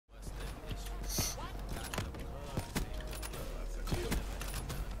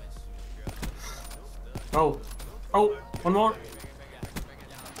Oh. Oh, one more.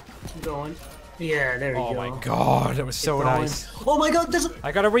 Keep going. Yeah, there we go. Oh my god, that was so nice. Oh my god, there's a...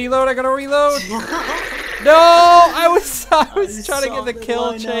 I gotta reload, I gotta reload. No, I was trying to get the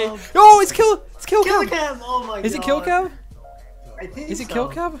kill chain. Oh, it's kill cam. Oh my god. Is it kill cam? I think Is it kill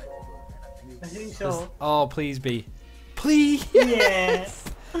cam? I think so. Oh, please be. Please. Yes.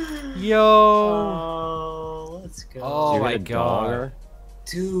 Yo. Oh, let's go. Oh my god.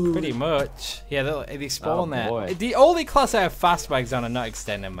 Dude. Pretty much. Yeah, they spawn there. Boy. The only class I have fast mags on are not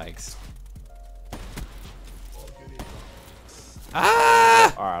extended mags.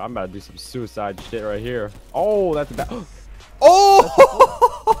 Ah! Alright, I'm about to do some suicide shit right here. Oh, that's a bad.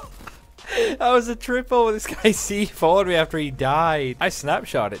 Oh! That was a triple. This guy C4'd me after he died. I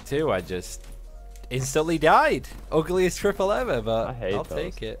snapshot it too. I just instantly died. Ugliest triple ever, but I'll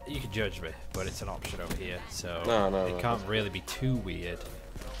take it. You can judge me, but it's an option over here, so it can't really be too weird.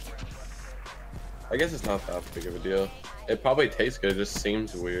 I guess it's not that big of a deal. It probably tastes good. It just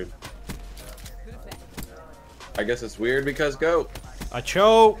seems weird. I guess it's weird because go. I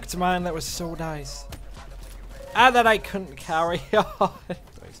choked, man. That was so nice. And that I couldn't carry on.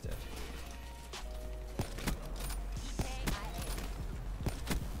 Wasted.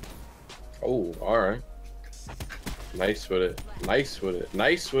 Oh, all right. Nice with it. Nice with it.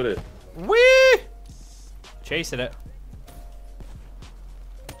 Nice with it. Whee! Chasing it.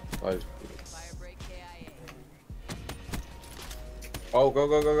 Oh, go,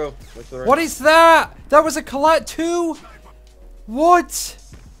 go, go, go. What's the right? What is that? That was a collide too? What?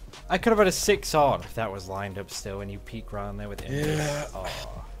 I could have had a 6 on if that was lined up still and you peek around there with it. Yeah.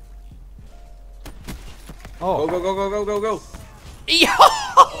 Oh. Go, go, go, go, go, go, go.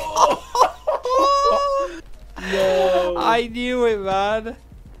 No. I knew it, man.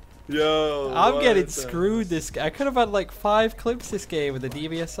 Yo. I'm getting screwed this I could have had like 5 clips this game with the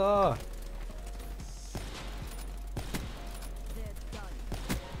DVSR.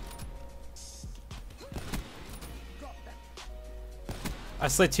 I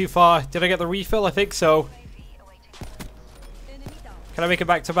slid too far. Did I get the refill? I think so. Can I make it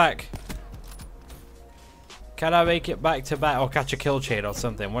back to back? Can I make it back to back? Or catch a kill chain or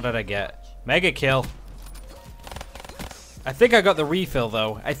something? What did I get? Mega kill. I think I got the refill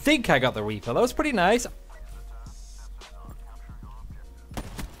though. I think I got the refill. That was pretty nice.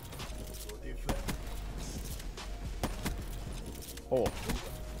 Oh.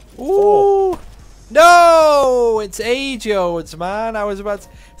 Ooh. No! It's Ajodes, man. I was about to...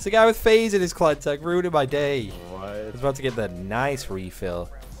 It's the guy with phase in his clutch tag, ruining my day. What? I was about to get that nice refill.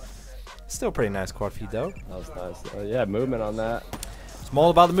 Still pretty nice quad feed, though. That was nice. Yeah, movement on that. It's all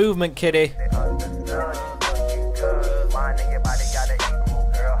about the movement, kitty.